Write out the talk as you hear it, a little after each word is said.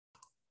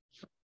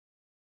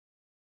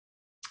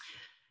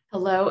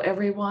Hello,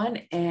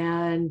 everyone.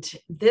 And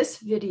this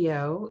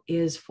video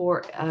is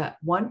for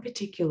one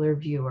particular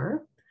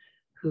viewer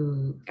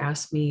who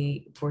asked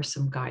me for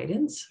some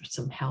guidance or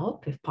some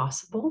help if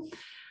possible.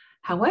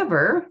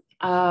 However,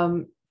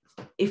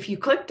 if you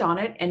clicked on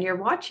it and you're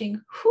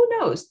watching, who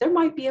knows, there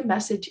might be a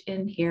message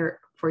in here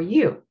for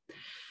you.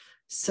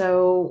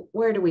 So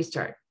where do we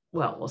start?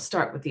 Well, we'll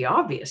start with the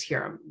obvious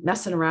here. I'm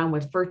messing around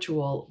with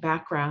virtual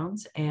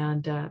backgrounds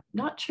and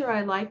not sure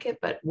I like it,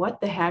 but what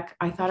the heck,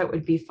 I thought it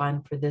would be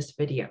fun for this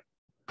video.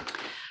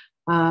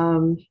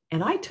 And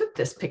I took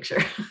this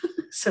picture,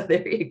 so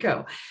there you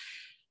go.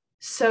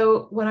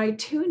 So when I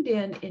tuned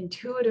in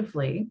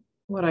intuitively,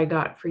 what I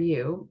got for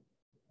you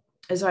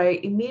is I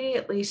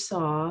immediately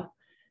saw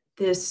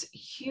this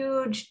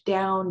huge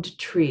downed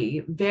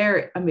tree,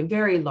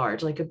 very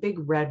large, like a big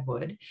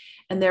redwood.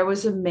 And there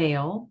was a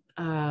male.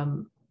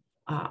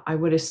 I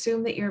would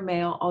assume that you're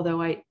male,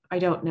 although I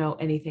don't know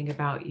anything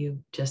about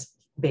you just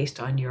based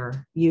on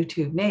your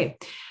YouTube name.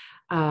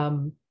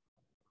 And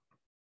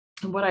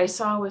what I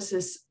saw was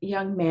this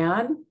young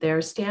man there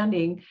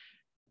standing,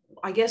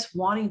 I guess,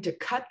 wanting to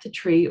cut the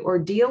tree or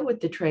deal with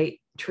the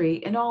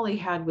tree. And all he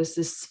had was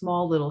this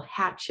small little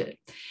hatchet.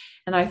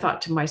 And I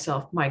thought to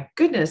myself, my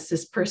goodness,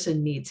 this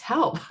person needs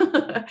help.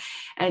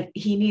 And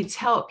he needs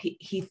help.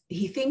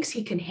 He thinks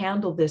he can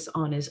handle this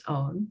on his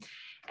own,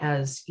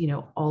 as you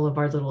know, all of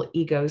our little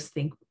egos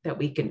think that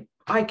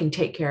I can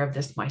take care of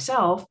this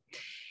myself.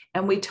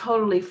 And we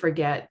totally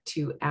forget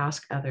to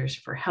ask others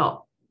for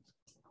help.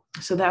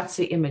 So that's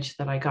the image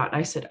that I got.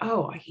 I said,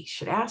 oh, he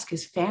should ask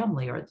his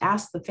family or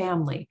ask the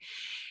family.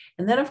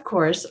 And then, of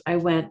course, I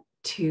went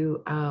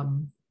to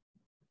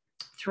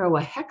throw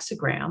a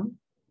hexagram.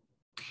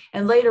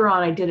 And later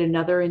on, I did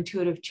another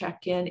intuitive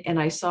check-in, and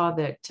I saw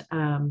that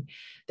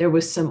there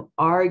was some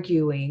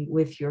arguing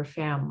with your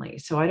family.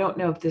 So I don't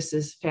know if this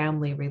is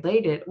family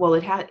related. Well,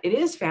 it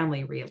is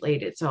family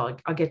related, so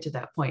I'll get to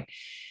that point.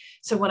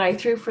 So when I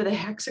threw for the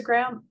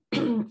hexagram,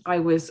 I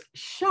was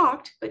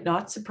shocked, but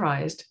not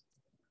surprised,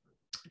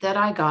 that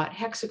I got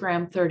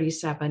hexagram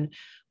 37,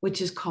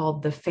 which is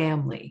called the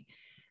family.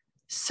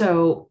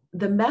 So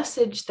the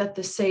message that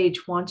the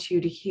sage wants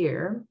you to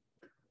hear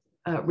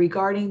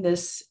regarding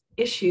this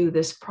issue,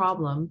 this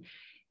problem,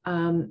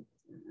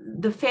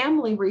 the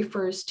family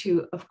refers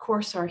to, of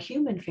course, our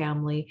human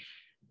family,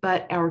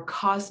 but our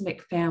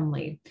cosmic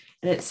family.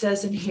 And it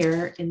says in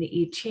here in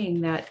the I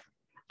Ching that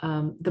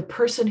the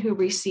person who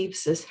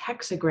receives this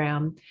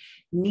hexagram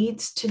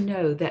needs to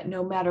know that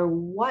no matter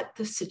what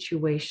the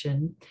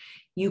situation,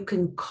 you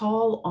can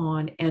call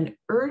on and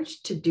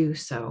urge to do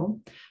so,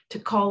 to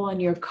call on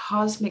your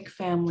cosmic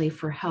family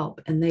for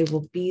help, and they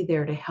will be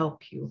there to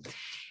help you.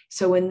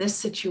 So in this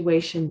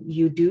situation,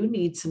 you do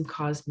need some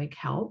cosmic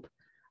help.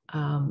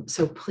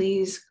 So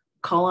please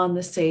call on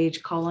the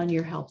sage, call on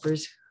your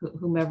helpers,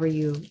 whomever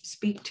you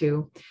speak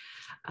to,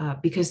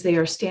 because they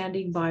are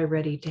standing by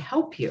ready to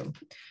help you.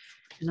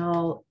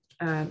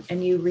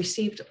 And you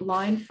received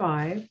line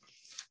 5.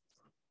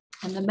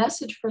 And the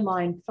message for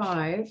line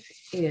 5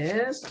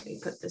 is, let me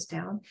put this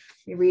down.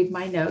 Let me read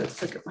my notes,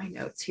 look at my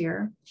notes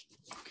here.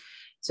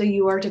 So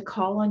you are to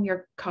call on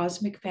your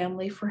cosmic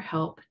family for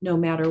help, no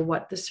matter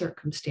what the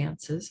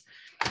circumstances.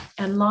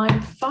 And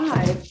line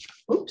 5,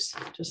 oops,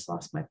 just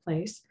lost my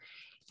place,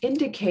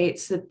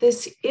 indicates that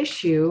this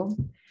issue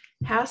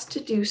has to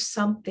do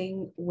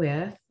something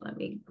with, let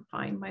me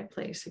find my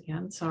place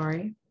again,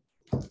 sorry.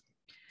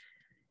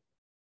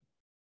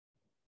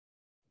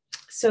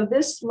 So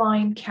this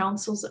line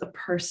counsels a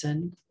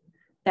person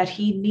that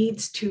he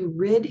needs to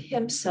rid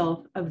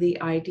himself of the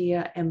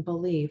idea and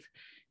belief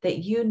that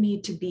you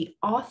need to be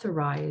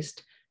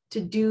authorized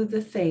to do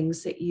the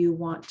things that you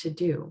want to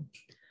do.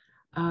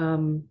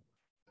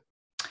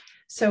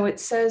 So it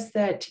says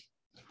that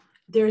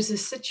there's a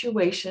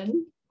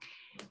situation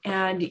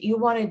and you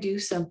want to do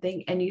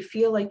something and you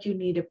feel like you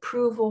need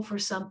approval for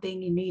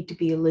something, you need to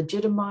be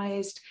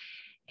legitimized.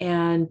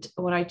 And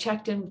when I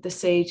checked in with the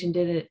sage and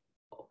did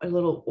a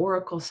little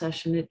oracle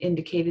session, it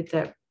indicated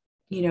that,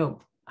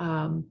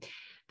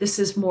 this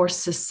is more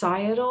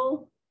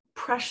societal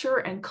pressure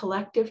and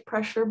collective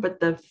pressure, but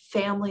the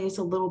family is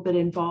a little bit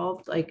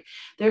involved. Like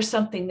there's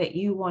something that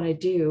you want to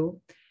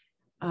do.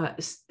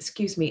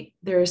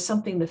 There is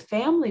something the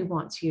family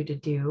wants you to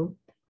do,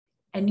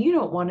 and you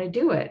don't want to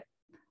do it.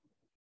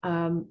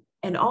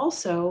 And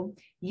also,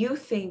 you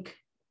think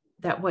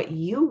that what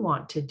you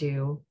want to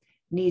do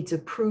needs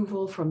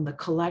approval from the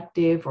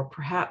collective, or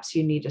perhaps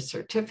you need a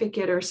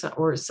certificate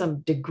or some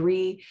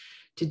degree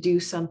to do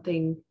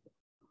something,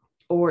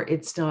 or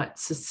it's not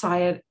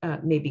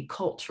maybe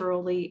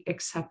culturally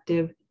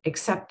accepted.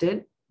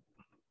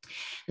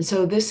 And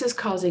so this is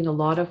causing a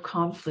lot of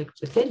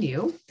conflict within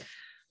you.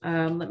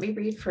 Let me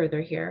read further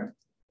here.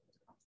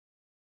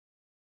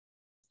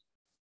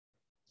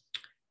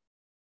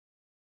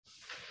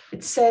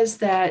 It says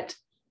that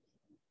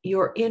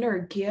your inner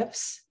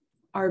gifts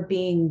are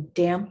being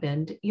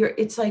dampened.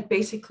 It's like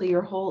basically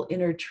your whole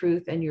inner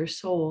truth and your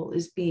soul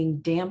is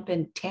being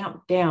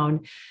tamped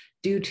down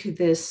due to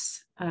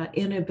this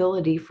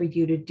inability for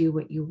you to do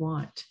what you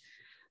want.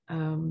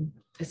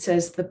 It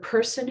says, the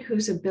person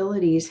whose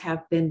abilities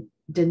have been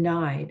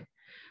denied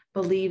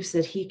believes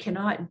that he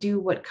cannot do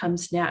what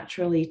comes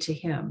naturally to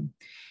him.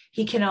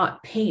 He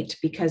cannot paint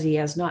because he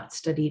has not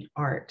studied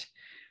art.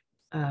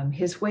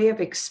 His way of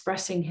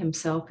expressing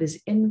himself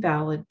is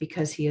invalid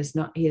because he is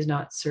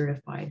not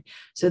certified.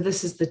 So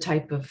this is the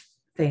type of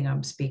thing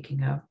I'm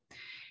speaking of.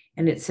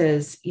 And it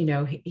says,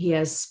 he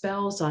has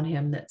spells on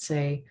him that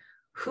say,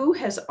 who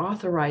has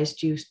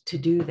authorized you to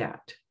do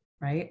that,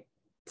 right?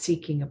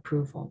 Seeking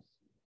approval.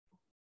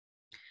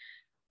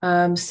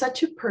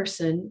 Such a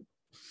person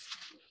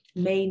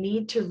may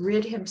need to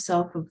rid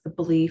himself of the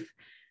belief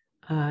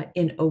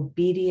in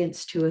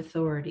obedience to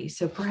authority.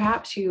 So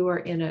perhaps you are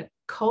in a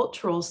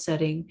cultural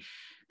setting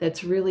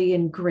that's really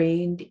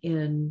ingrained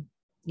in,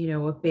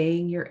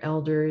 obeying your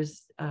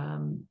elders,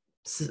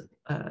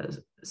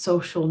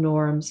 social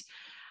norms.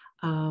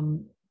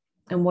 And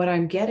what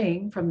I'm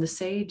getting from the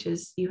sage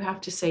is you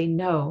have to say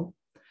no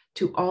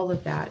to all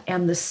of that.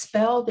 And the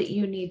spell that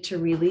you need to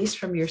release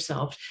from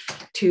yourself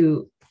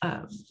to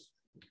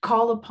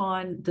call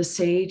upon the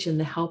sage and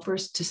the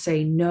helpers to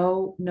say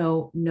no,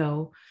 no,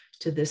 no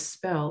to this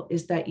spell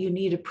is that you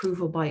need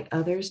approval by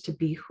others to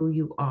be who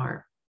you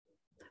are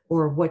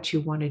or what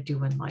you want to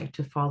do in life,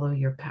 to follow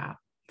your path.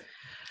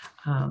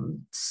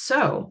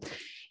 So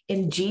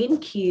in Gene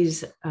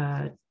Key's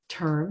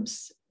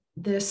terms,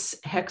 this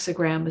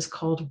hexagram is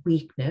called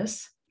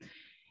weakness,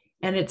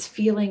 and it's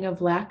feeling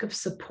of lack of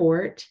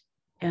support,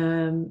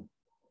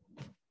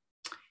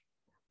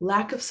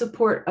 lack of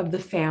support of the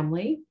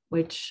family,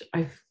 which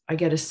I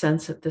get a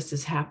sense that this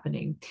is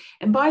happening.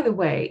 And by the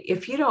way,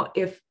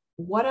 if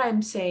what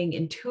I'm saying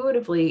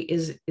intuitively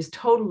is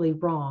totally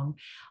wrong,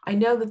 I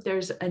know that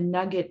there's a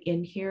nugget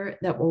in here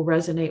that will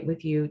resonate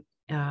with you.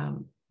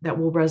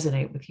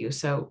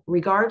 So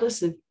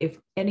regardless of if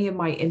any of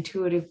my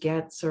intuitive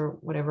gets or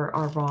whatever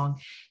are wrong,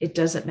 it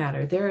doesn't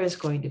matter. There is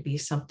going to be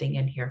something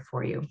in here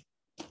for you.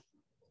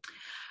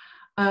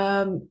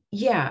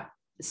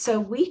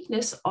 So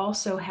weakness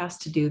also has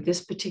to do,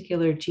 this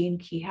particular gene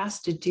key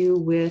has to do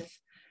with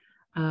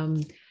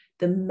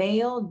the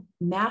male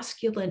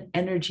masculine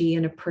energy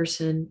in a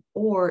person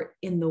or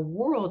in the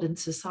world and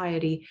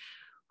society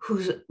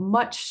who's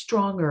much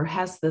stronger,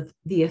 has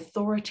the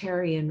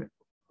authoritarian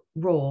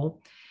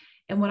role.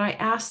 And when I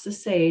asked the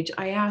sage,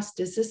 I asked,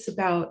 is this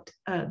about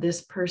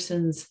this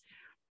person's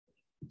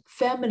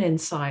feminine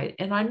side?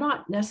 And I'm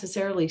not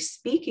necessarily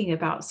speaking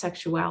about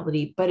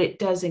sexuality, but it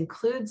does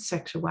include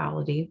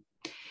sexuality.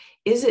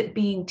 Is it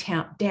being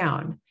tamped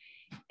down?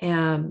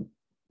 And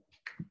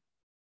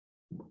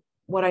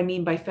what I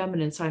mean by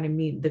feminine side, I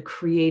mean the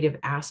creative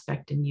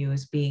aspect in you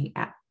is being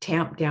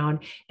tamped down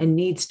and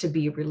needs to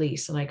be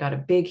released. And I got a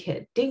big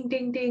hit, ding,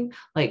 ding, ding.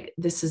 Like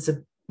this is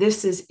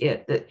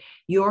it, that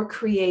your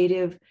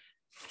creative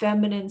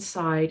feminine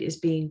side is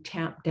being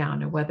tamped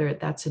down. And whether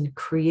that's in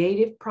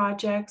creative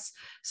projects,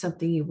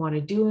 something you want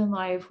to do in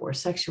life, or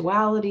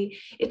sexuality,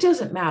 it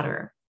doesn't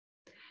matter.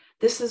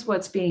 This is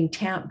what's being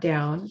tamped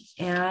down.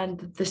 And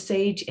the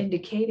sage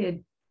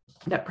indicated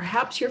that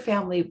perhaps your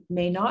family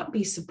may not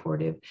be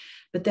supportive,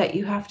 but that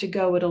you have to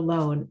go it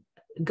alone.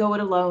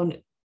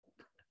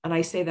 And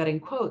I say that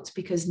in quotes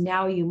because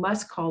now you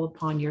must call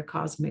upon your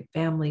cosmic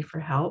family for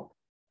help.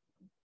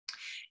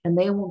 And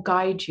they will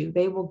guide you.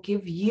 They will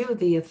give you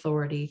the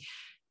authority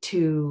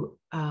to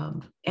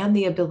and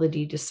the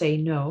ability to say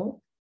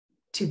no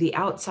to the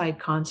outside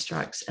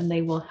constructs, and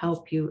they will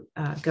help you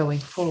going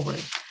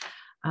forward.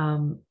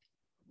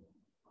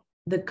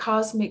 The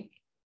cosmic,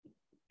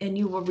 and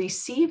you will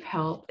receive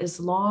help as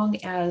long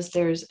as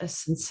there's a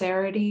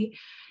sincerity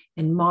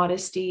and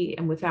modesty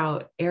and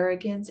without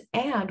arrogance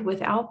and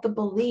without the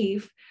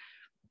belief,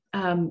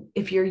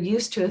 if you're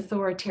used to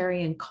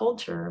authoritarian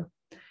culture,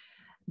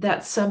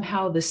 that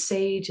somehow the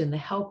sage and the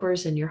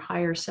helpers and your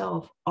higher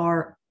self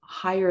are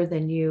higher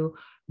than you,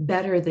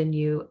 better than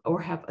you,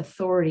 or have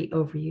authority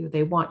over you.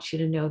 They want you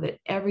to know that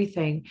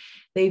everything,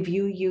 they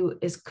view you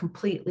as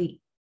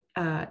completely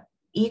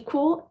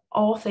equal.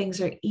 All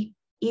things are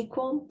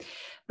equal.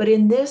 But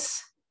in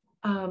this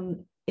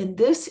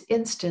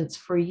instance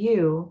for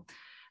you,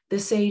 the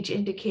sage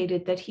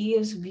indicated that he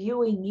is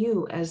viewing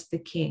you as the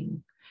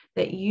king,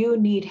 that you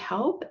need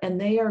help,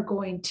 and they are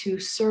going to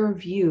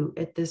serve you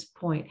at this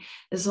point,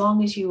 as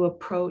long as you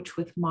approach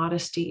with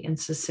modesty and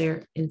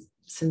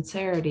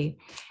sincerity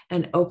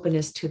and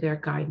openness to their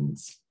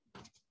guidance.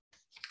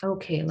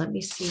 Okay, let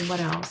me see what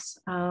else.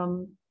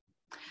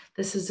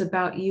 This is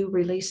about you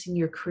releasing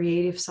your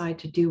creative side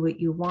to do what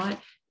you want.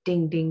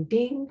 Ding, ding,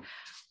 ding.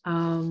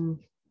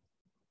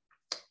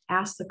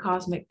 Ask the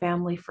cosmic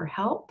family for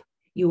help.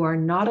 You are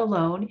not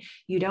alone.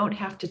 You don't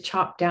have to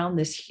chop down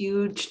this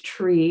huge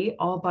tree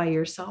all by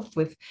yourself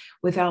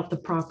without the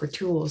proper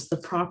tools. The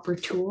proper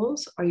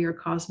tools are your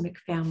cosmic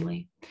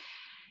family.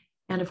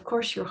 And of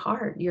course, your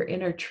heart, your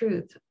inner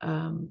truth.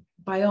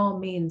 By all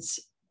means,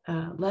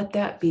 let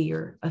that be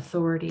your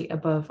authority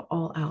above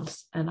all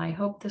else. And I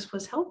hope this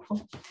was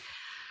helpful.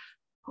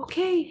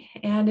 Okay,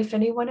 and if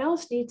anyone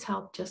else needs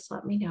help, just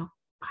let me know.